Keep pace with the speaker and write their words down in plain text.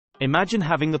Imagine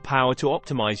having the power to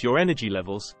optimize your energy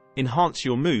levels, enhance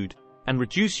your mood, and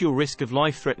reduce your risk of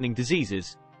life-threatening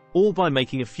diseases, all by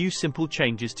making a few simple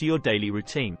changes to your daily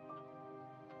routine.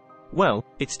 Well,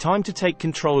 it's time to take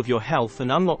control of your health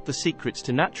and unlock the secrets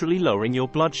to naturally lowering your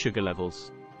blood sugar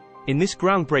levels. In this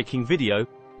groundbreaking video,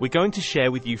 we're going to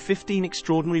share with you 15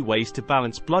 extraordinary ways to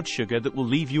balance blood sugar that will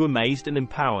leave you amazed and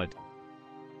empowered.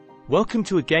 Welcome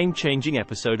to a game-changing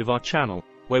episode of our channel,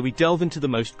 where we delve into the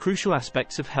most crucial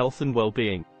aspects of health and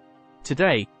well-being.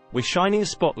 Today, we're shining a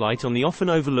spotlight on the often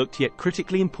overlooked yet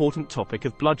critically important topic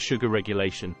of blood sugar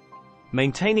regulation.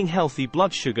 Maintaining healthy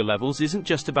blood sugar levels isn't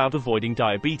just about avoiding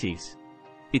diabetes.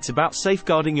 It's about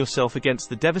safeguarding yourself against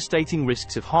the devastating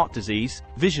risks of heart disease,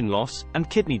 vision loss, and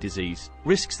kidney disease,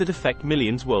 risks that affect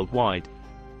millions worldwide.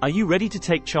 Are you ready to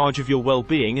take charge of your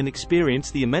well-being and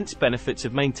experience the immense benefits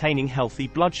of maintaining healthy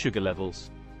blood sugar levels?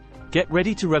 Get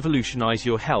ready to revolutionize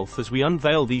your health as we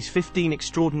unveil these 15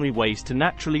 extraordinary ways to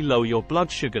naturally lower your blood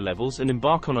sugar levels and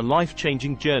embark on a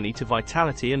life-changing journey to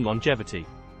vitality and longevity.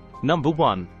 Number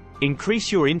 1. Increase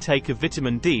your intake of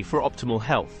vitamin D for optimal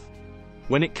health.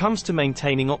 When it comes to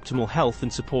maintaining optimal health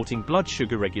and supporting blood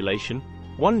sugar regulation,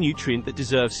 one nutrient that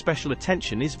deserves special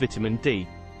attention is vitamin D.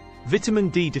 Vitamin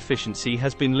D deficiency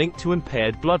has been linked to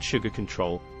impaired blood sugar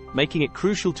control, making it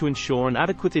crucial to ensure an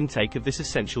adequate intake of this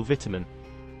essential vitamin.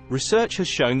 Research has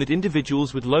shown that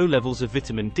individuals with low levels of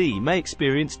vitamin D may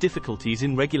experience difficulties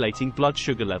in regulating blood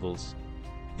sugar levels.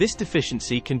 This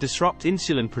deficiency can disrupt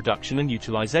insulin production and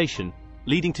utilization,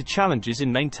 leading to challenges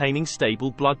in maintaining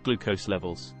stable blood glucose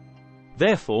levels.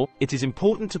 Therefore, it is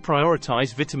important to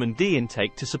prioritize vitamin D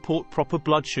intake to support proper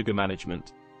blood sugar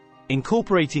management.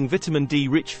 Incorporating vitamin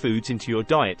D-rich foods into your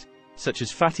diet, such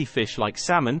as fatty fish like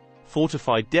salmon,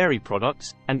 fortified dairy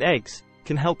products, and eggs,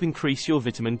 can help increase your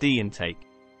vitamin D intake.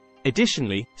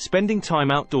 Additionally, spending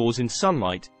time outdoors in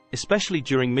sunlight, especially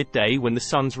during midday when the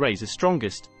sun's rays are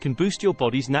strongest, can boost your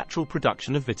body's natural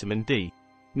production of vitamin D.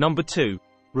 Number 2.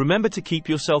 Remember to keep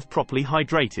yourself properly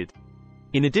hydrated.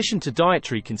 In addition to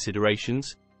dietary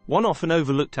considerations, one often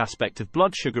overlooked aspect of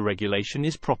blood sugar regulation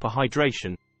is proper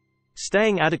hydration.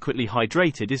 Staying adequately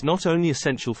hydrated is not only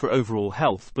essential for overall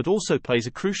health but also plays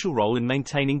a crucial role in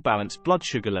maintaining balanced blood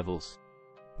sugar levels.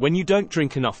 When you don't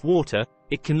drink enough water,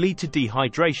 it can lead to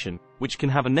dehydration, which can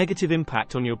have a negative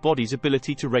impact on your body's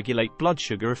ability to regulate blood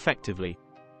sugar effectively.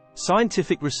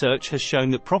 Scientific research has shown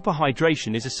that proper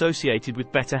hydration is associated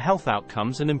with better health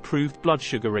outcomes and improved blood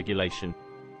sugar regulation.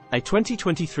 A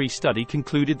 2023 study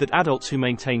concluded that adults who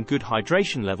maintain good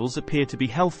hydration levels appear to be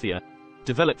healthier,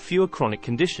 develop fewer chronic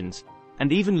conditions,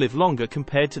 and even live longer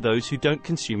compared to those who don't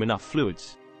consume enough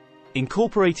fluids.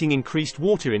 Incorporating increased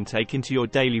water intake into your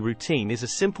daily routine is a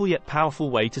simple yet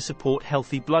powerful way to support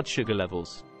healthy blood sugar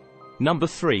levels. Number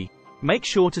 3. Make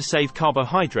sure to save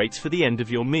carbohydrates for the end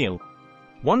of your meal.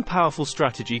 One powerful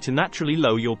strategy to naturally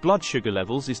lower your blood sugar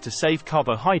levels is to save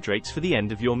carbohydrates for the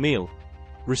end of your meal.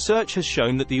 Research has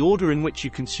shown that the order in which you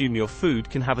consume your food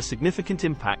can have a significant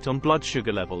impact on blood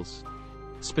sugar levels.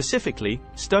 Specifically,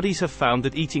 studies have found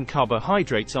that eating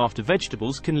carbohydrates after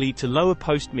vegetables can lead to lower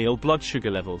post-meal blood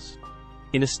sugar levels.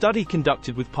 In a study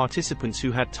conducted with participants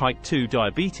who had type 2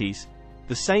 diabetes,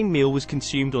 the same meal was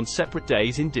consumed on separate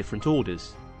days in different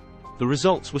orders. The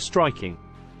results were striking.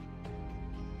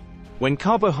 When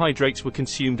carbohydrates were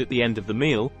consumed at the end of the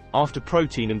meal, after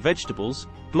protein and vegetables,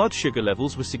 blood sugar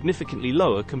levels were significantly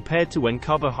lower compared to when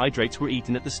carbohydrates were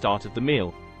eaten at the start of the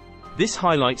meal. This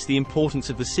highlights the importance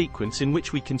of the sequence in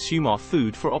which we consume our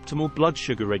food for optimal blood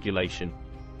sugar regulation.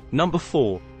 Number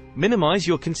 4. Minimize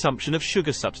your consumption of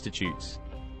sugar substitutes.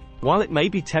 While it may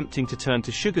be tempting to turn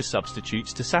to sugar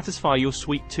substitutes to satisfy your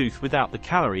sweet tooth without the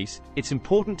calories, it's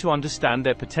important to understand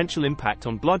their potential impact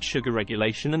on blood sugar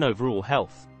regulation and overall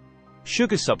health.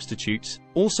 Sugar substitutes,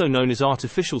 also known as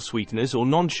artificial sweeteners or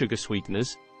non-sugar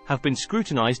sweeteners, have been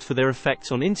scrutinized for their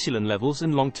effects on insulin levels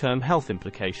and long-term health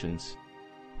implications.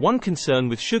 One concern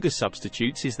with sugar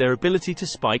substitutes is their ability to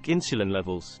spike insulin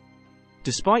levels.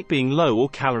 Despite being low or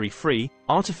calorie-free,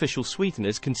 artificial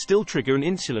sweeteners can still trigger an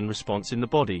insulin response in the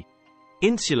body.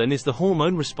 Insulin is the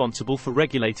hormone responsible for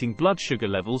regulating blood sugar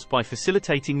levels by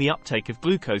facilitating the uptake of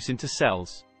glucose into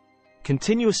cells.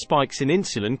 Continuous spikes in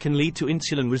insulin can lead to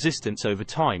insulin resistance over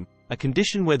time, a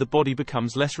condition where the body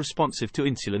becomes less responsive to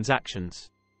insulin's actions.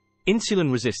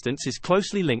 Insulin resistance is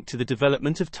closely linked to the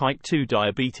development of type 2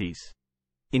 diabetes.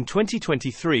 In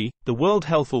 2023, the World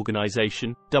Health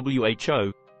Organization,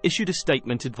 WHO, issued a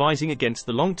statement advising against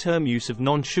the long-term use of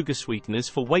non-sugar sweeteners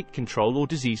for weight control or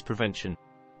disease prevention.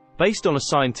 Based on a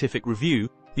scientific review,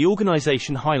 the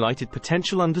organization highlighted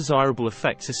potential undesirable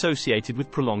effects associated with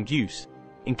prolonged use,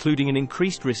 including an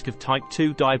increased risk of type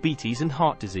 2 diabetes and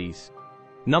heart disease.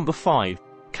 Number 5.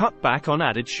 Cut back on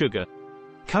added sugar.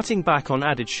 Cutting back on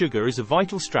added sugar is a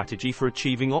vital strategy for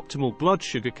achieving optimal blood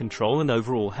sugar control and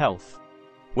overall health.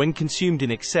 When consumed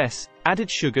in excess, added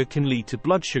sugar can lead to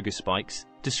blood sugar spikes,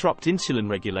 disrupt insulin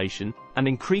regulation, and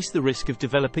increase the risk of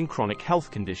developing chronic health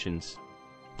conditions.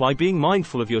 By being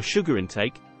mindful of your sugar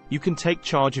intake, you can take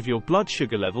charge of your blood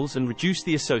sugar levels and reduce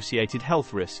the associated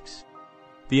health risks.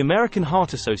 The American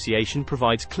Heart Association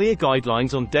provides clear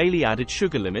guidelines on daily added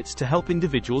sugar limits to help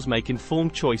individuals make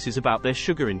informed choices about their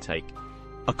sugar intake.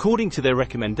 According to their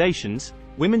recommendations,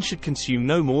 women should consume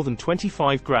no more than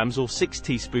 25 grams or 6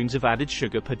 teaspoons of added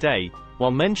sugar per day,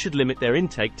 while men should limit their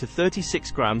intake to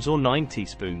 36 grams or 9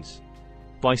 teaspoons.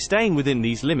 By staying within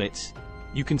these limits,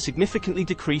 you can significantly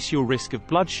decrease your risk of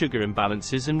blood sugar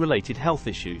imbalances and related health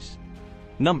issues.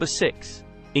 Number 6.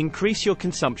 Increase your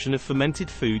consumption of fermented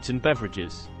foods and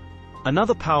beverages.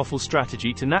 Another powerful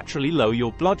strategy to naturally lower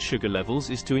your blood sugar levels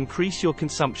is to increase your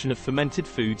consumption of fermented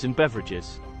foods and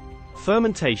beverages.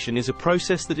 Fermentation is a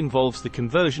process that involves the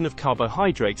conversion of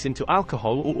carbohydrates into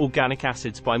alcohol or organic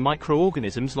acids by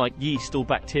microorganisms like yeast or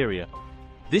bacteria.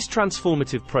 This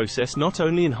transformative process not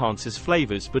only enhances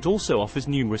flavors but also offers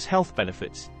numerous health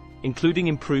benefits, including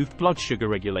improved blood sugar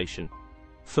regulation.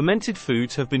 Fermented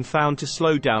foods have been found to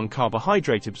slow down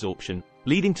carbohydrate absorption,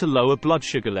 leading to lower blood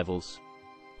sugar levels.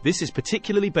 This is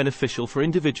particularly beneficial for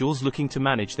individuals looking to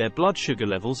manage their blood sugar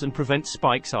levels and prevent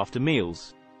spikes after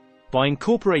meals. By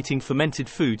incorporating fermented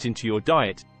foods into your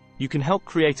diet, you can help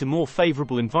create a more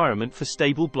favorable environment for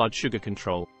stable blood sugar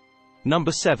control.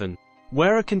 Number 7.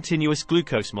 Wear a continuous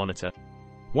glucose monitor.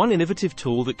 One innovative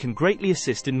tool that can greatly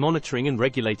assist in monitoring and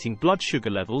regulating blood sugar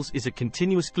levels is a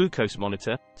continuous glucose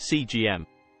monitor, CGM.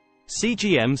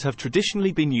 CGMs have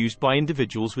traditionally been used by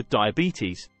individuals with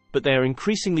diabetes, but they are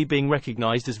increasingly being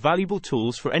recognized as valuable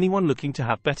tools for anyone looking to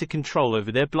have better control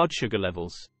over their blood sugar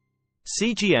levels.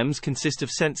 CGMs consist of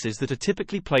sensors that are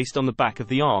typically placed on the back of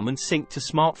the arm and synced to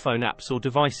smartphone apps or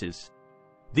devices.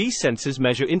 These sensors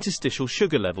measure interstitial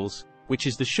sugar levels, which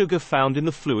is the sugar found in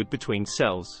the fluid between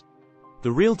cells.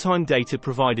 The real-time data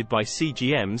provided by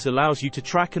CGMs allows you to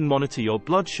track and monitor your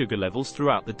blood sugar levels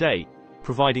throughout the day,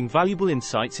 providing valuable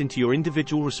insights into your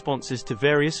individual responses to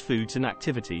various foods and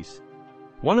activities.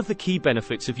 One of the key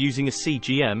benefits of using a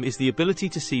CGM is the ability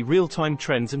to see real-time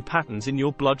trends and patterns in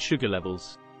your blood sugar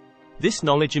levels. This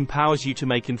knowledge empowers you to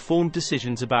make informed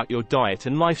decisions about your diet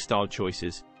and lifestyle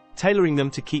choices, tailoring them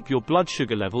to keep your blood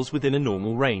sugar levels within a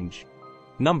normal range.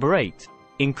 Number 8.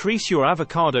 Increase your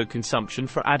avocado consumption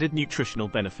for added nutritional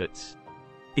benefits.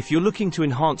 If you're looking to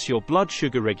enhance your blood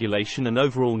sugar regulation and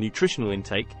overall nutritional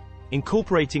intake,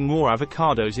 incorporating more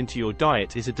avocados into your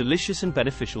diet is a delicious and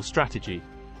beneficial strategy.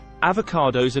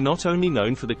 Avocados are not only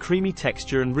known for the creamy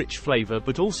texture and rich flavor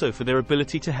but also for their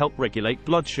ability to help regulate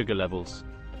blood sugar levels.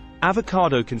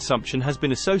 Avocado consumption has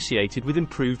been associated with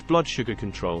improved blood sugar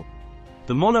control.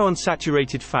 The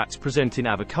monounsaturated fats present in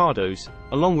avocados,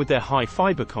 along with their high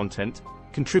fiber content,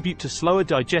 contribute to slower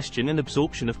digestion and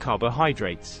absorption of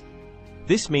carbohydrates.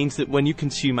 This means that when you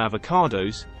consume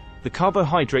avocados, the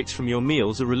carbohydrates from your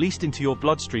meals are released into your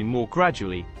bloodstream more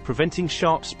gradually, preventing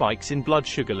sharp spikes in blood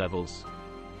sugar levels.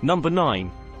 Number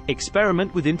 9.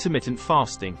 Experiment with intermittent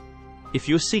fasting. If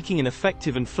you're seeking an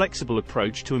effective and flexible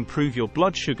approach to improve your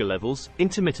blood sugar levels,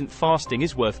 intermittent fasting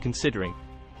is worth considering.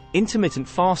 Intermittent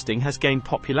fasting has gained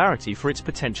popularity for its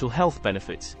potential health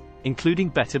benefits, including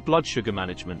better blood sugar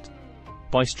management.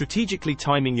 By strategically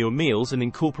timing your meals and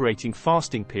incorporating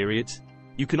fasting periods,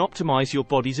 you can optimize your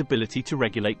body's ability to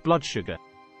regulate blood sugar.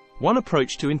 One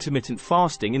approach to intermittent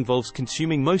fasting involves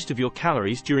consuming most of your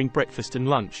calories during breakfast and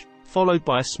lunch, followed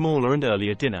by a smaller and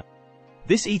earlier dinner.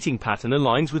 This eating pattern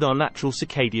aligns with our natural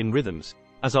circadian rhythms,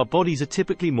 as our bodies are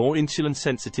typically more insulin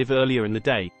sensitive earlier in the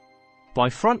day. By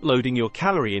front-loading your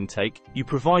calorie intake, you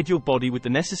provide your body with the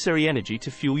necessary energy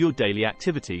to fuel your daily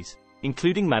activities,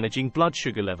 including managing blood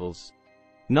sugar levels.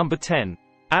 Number 10.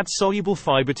 Add soluble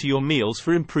fiber to your meals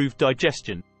for improved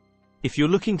digestion. If you're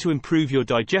looking to improve your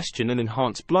digestion and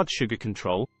enhance blood sugar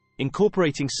control,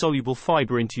 incorporating soluble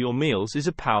fiber into your meals is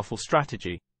a powerful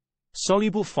strategy.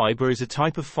 Soluble fiber is a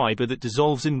type of fiber that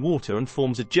dissolves in water and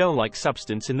forms a gel-like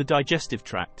substance in the digestive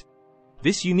tract.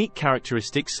 This unique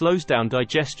characteristic slows down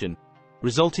digestion,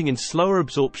 resulting in slower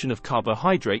absorption of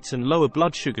carbohydrates and lower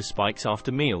blood sugar spikes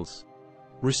after meals.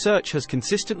 Research has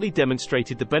consistently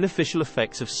demonstrated the beneficial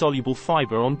effects of soluble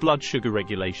fiber on blood sugar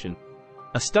regulation.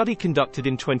 A study conducted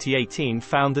in 2018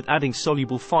 found that adding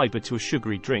soluble fiber to a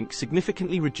sugary drink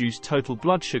significantly reduced total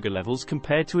blood sugar levels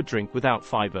compared to a drink without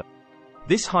fiber.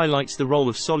 This highlights the role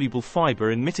of soluble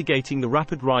fiber in mitigating the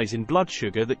rapid rise in blood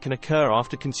sugar that can occur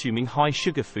after consuming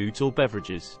high-sugar foods or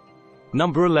beverages.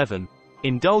 Number 11.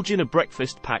 Indulge in a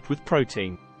breakfast packed with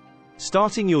protein.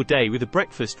 Starting your day with a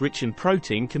breakfast rich in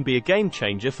protein can be a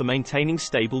game-changer for maintaining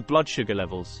stable blood sugar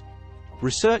levels.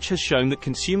 Research has shown that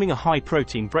consuming a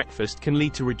high-protein breakfast can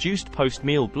lead to reduced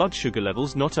post-meal blood sugar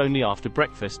levels not only after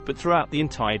breakfast but throughout the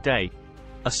entire day.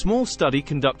 A small study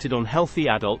conducted on healthy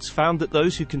adults found that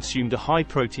those who consumed a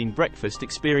high-protein breakfast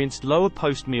experienced lower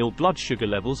post-meal blood sugar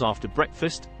levels after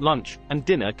breakfast, lunch, and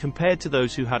dinner compared to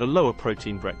those who had a lower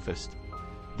protein breakfast.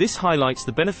 This highlights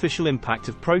the beneficial impact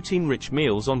of protein-rich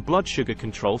meals on blood sugar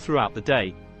control throughout the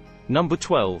day. Number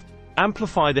 12.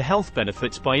 Amplify the health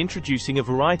benefits by introducing a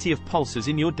variety of pulses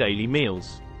in your daily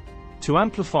meals. To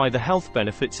amplify the health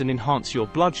benefits and enhance your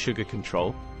blood sugar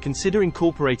control, consider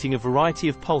incorporating a variety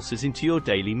of pulses into your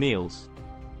daily meals.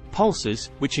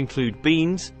 Pulses, which include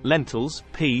beans, lentils,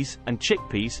 peas, and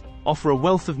chickpeas, offer a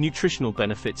wealth of nutritional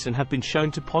benefits and have been shown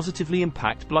to positively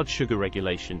impact blood sugar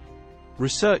regulation.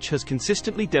 Research has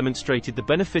consistently demonstrated the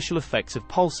beneficial effects of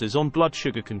pulses on blood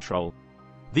sugar control.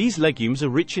 These legumes are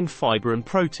rich in fiber and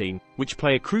protein, which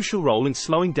play a crucial role in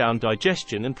slowing down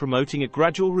digestion and promoting a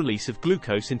gradual release of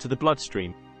glucose into the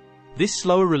bloodstream. This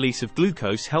slower release of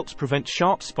glucose helps prevent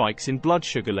sharp spikes in blood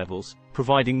sugar levels,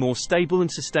 providing more stable and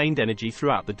sustained energy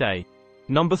throughout the day.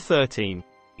 Number 13.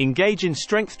 Engage in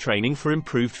strength training for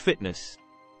improved fitness.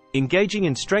 Engaging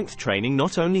in strength training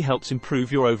not only helps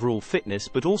improve your overall fitness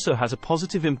but also has a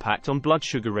positive impact on blood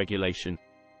sugar regulation.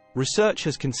 Research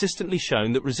has consistently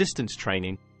shown that resistance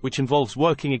training, which involves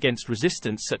working against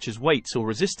resistance such as weights or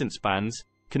resistance bands,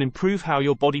 can improve how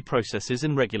your body processes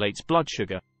and regulates blood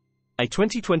sugar. A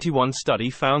 2021 study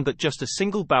found that just a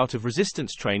single bout of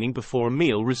resistance training before a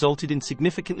meal resulted in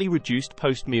significantly reduced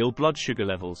post-meal blood sugar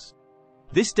levels.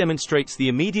 This demonstrates the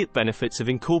immediate benefits of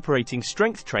incorporating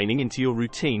strength training into your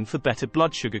routine for better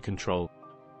blood sugar control.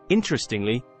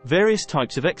 Interestingly, various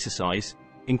types of exercise,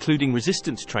 including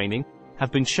resistance training,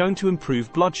 have been shown to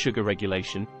improve blood sugar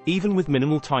regulation, even with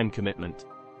minimal time commitment.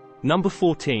 Number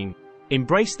 14.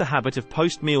 Embrace the habit of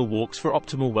post-meal walks for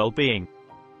optimal well-being.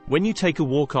 When you take a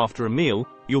walk after a meal,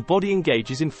 your body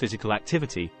engages in physical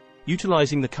activity,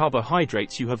 utilizing the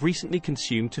carbohydrates you have recently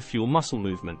consumed to fuel muscle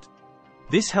movement.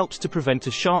 This helps to prevent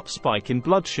a sharp spike in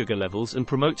blood sugar levels and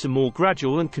promotes a more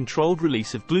gradual and controlled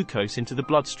release of glucose into the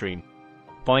bloodstream.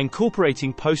 By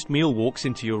incorporating post-meal walks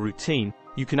into your routine,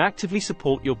 you can actively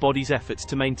support your body's efforts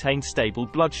to maintain stable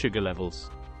blood sugar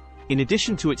levels. In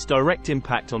addition to its direct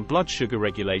impact on blood sugar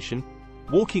regulation,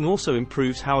 walking also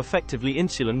improves how effectively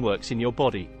insulin works in your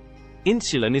body.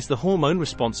 Insulin is the hormone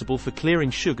responsible for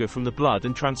clearing sugar from the blood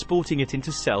and transporting it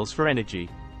into cells for energy.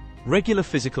 Regular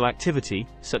physical activity,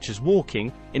 such as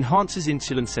walking, enhances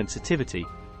insulin sensitivity,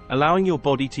 allowing your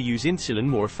body to use insulin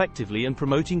more effectively and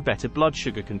promoting better blood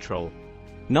sugar control.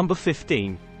 Number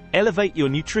 15. Elevate your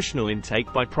nutritional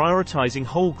intake by prioritizing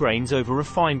whole grains over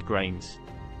refined grains.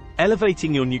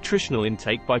 Elevating your nutritional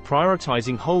intake by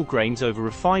prioritizing whole grains over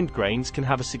refined grains can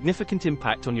have a significant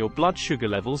impact on your blood sugar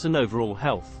levels and overall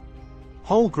health.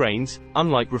 Whole grains,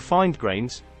 unlike refined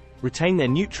grains, retain their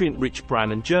nutrient-rich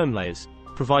bran and germ layers,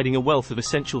 providing a wealth of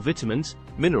essential vitamins,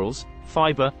 minerals,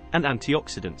 fiber, and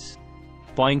antioxidants.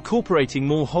 By incorporating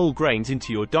more whole grains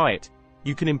into your diet,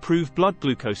 you can improve blood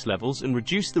glucose levels and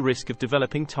reduce the risk of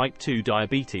developing type 2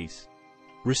 diabetes.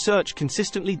 Research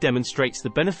consistently demonstrates the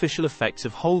beneficial effects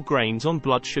of whole grains on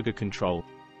blood sugar control.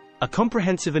 A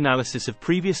comprehensive analysis of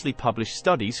previously published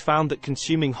studies found that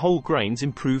consuming whole grains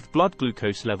improved blood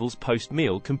glucose levels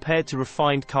post-meal compared to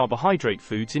refined carbohydrate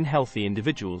foods in healthy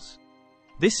individuals.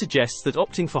 This suggests that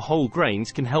opting for whole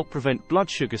grains can help prevent blood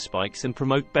sugar spikes and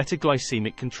promote better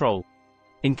glycemic control.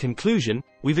 In conclusion,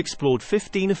 we've explored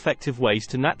 15 effective ways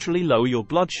to naturally lower your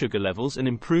blood sugar levels and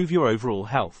improve your overall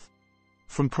health.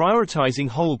 From prioritizing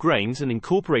whole grains and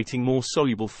incorporating more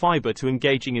soluble fiber to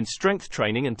engaging in strength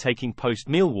training and taking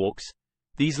post-meal walks,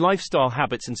 these lifestyle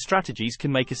habits and strategies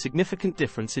can make a significant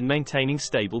difference in maintaining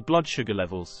stable blood sugar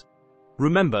levels.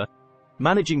 Remember,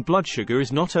 managing blood sugar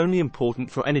is not only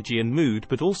important for energy and mood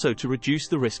but also to reduce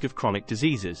the risk of chronic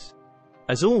diseases.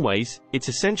 As always, it's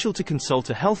essential to consult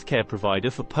a healthcare provider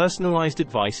for personalized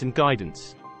advice and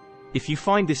guidance. If you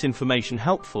find this information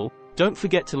helpful, don't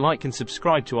forget to like and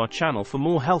subscribe to our channel for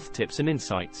more health tips and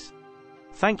insights.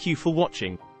 Thank you for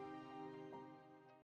watching.